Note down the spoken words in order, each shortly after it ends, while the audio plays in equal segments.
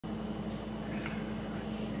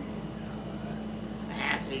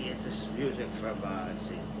This is music from, let's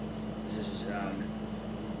see, this is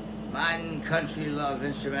Mine Country Love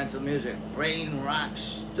Instrumental Music, Brain Rock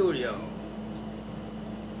Studio.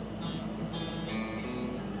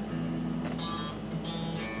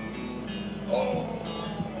 Oh.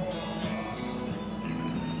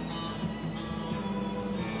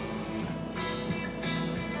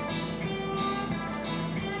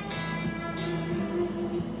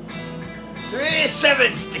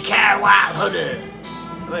 3/7 to carry wild honey.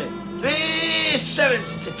 Wait,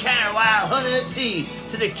 3/7 to carry wild honey tea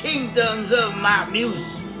to the kingdoms of my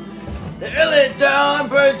muse. The early dawn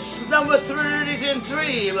birds number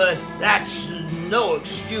 33, but that's no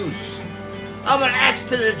excuse. I'm an axe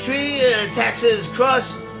to the tree and a tax's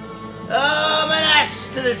cross. I'm an axe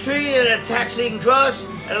to the tree and a taxing cross,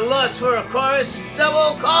 and a loss for a chorus,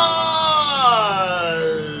 double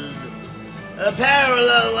chord.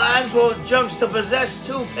 Parallel lines will juxtapossess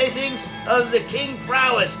two paintings of the king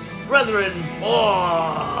prowess, brethren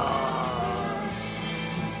poor.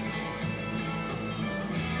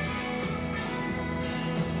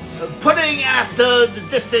 Putting after the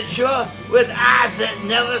distant shore, with eyes that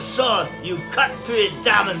never saw, you cut 3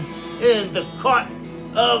 diamonds in the court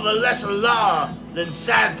of a lesser law than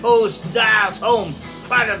signpost dials home,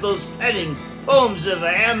 prodigals penning poems of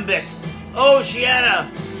iambic,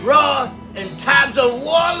 Oceana, raw, in times of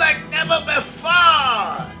war like never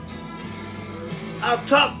before. I'll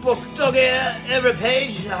talk book dog every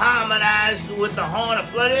page, harmonized with the horn of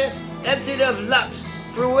plenty, emptied of lucks,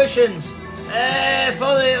 fruitions, if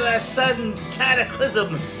only of a sudden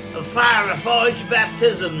cataclysm of fire forged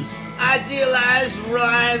baptisms, idealized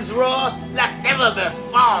lines raw like never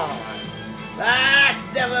before. Like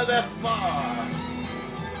never before.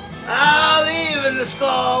 I'll leave in the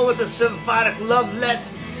score with a symphonic lovelet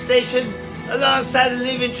station alongside the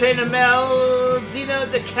leaving train of Meldina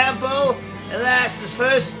de Campo, and last as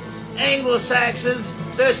first, Anglo-Saxons,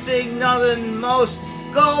 thirsting northernmost,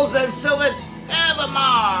 golds and silver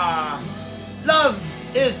evermore. Love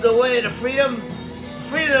is the way to freedom.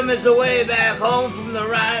 Freedom is the way back home from the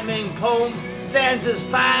rhyming poem. Stanzas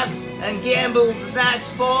 5 and gambled nights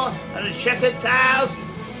 4 on the checkered tiles.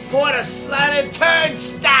 Quarter slided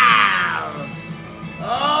turnstiles.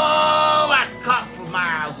 Oh, I caught for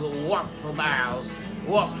miles and walked for miles.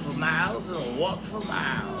 Walked for miles and walked for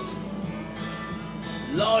miles.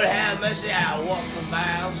 Lord have mercy, I walked for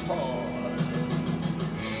miles for.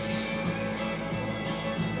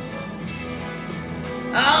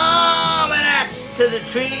 I'm an axe to the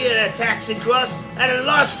tree and a taxing cross, and a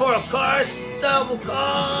loss for a chorus, double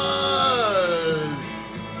chord.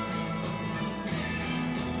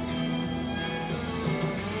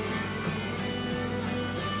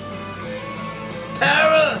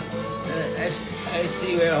 Para. I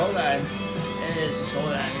see where. Hold on. Just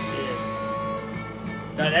hold on.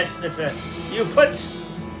 No, that's a. You put.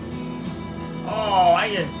 Oh,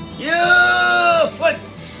 you put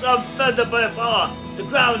some thunder before the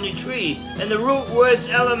grounding tree, and the root words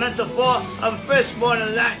elemental for on first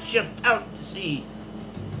morning light shipped out to sea.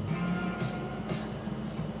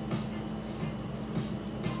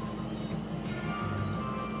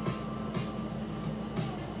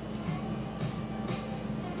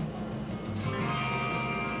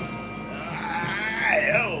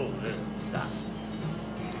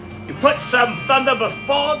 You put some thunder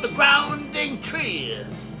before the grounding tree,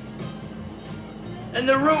 and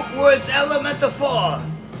the root words elemental for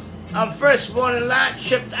on first morning light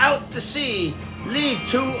shipped out to sea, leave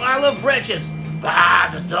 2 olive branches by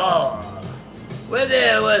the door, where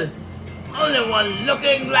there was only one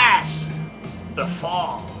looking glass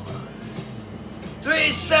before.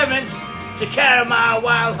 3 servants to carry my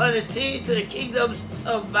wild honey tea to the kingdoms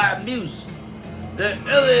of my muse. The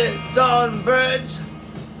early dawn birds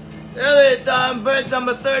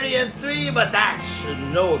number 33, but that's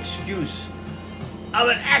no excuse. I'm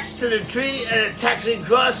an axe to the tree and a taxing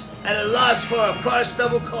cross, and a loss for a cross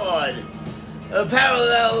double chord.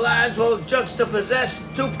 Parallel lines will juxtapossess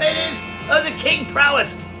 2 paintings of the king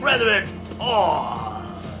prowess, brethren poor.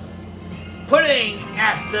 Putting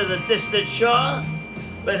after the distant shore,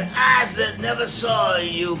 with eyes that never saw,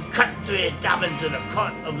 you cut 3 diamonds in a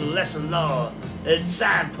court of the lesser law, and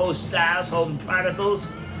signpost styles, home prodigals,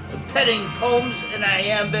 petting poems in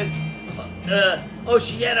iambic,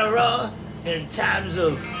 Oceana raw, in times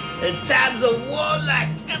of war like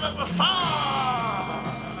never before.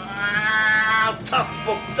 I'll talk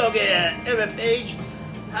book dog every page,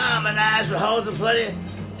 harmonized with holes of plenty,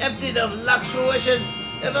 emptied of luck's fruition,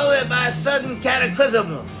 if only by a sudden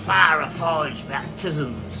cataclysm of fire forged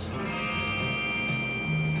baptisms.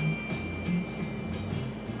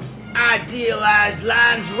 Idealized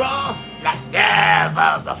lines raw like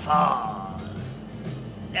never before.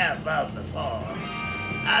 Never before.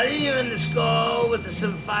 I'll even the score with the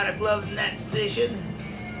symphonic love in that station,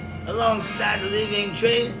 alongside the leaving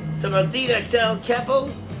train to Medina del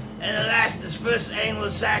Capo, and Alaska's first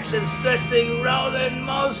Anglo-Saxon thrusting rolling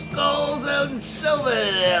most gold and silver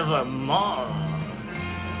evermore.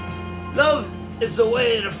 Love is the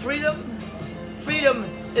way to freedom. Freedom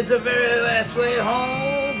is the very last way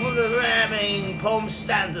home from the ramming poem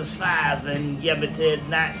stanzas 5 and Yemented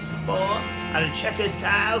nights 4 on the checkered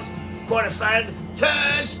tiles, quarter-sided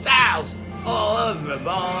turnstiles all over the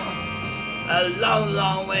bar. A long,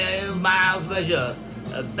 long way, miles measure,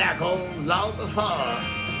 back home long before.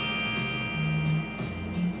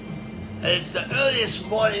 It's the earliest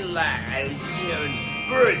morning light, I was hearing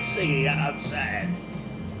birds singing outside.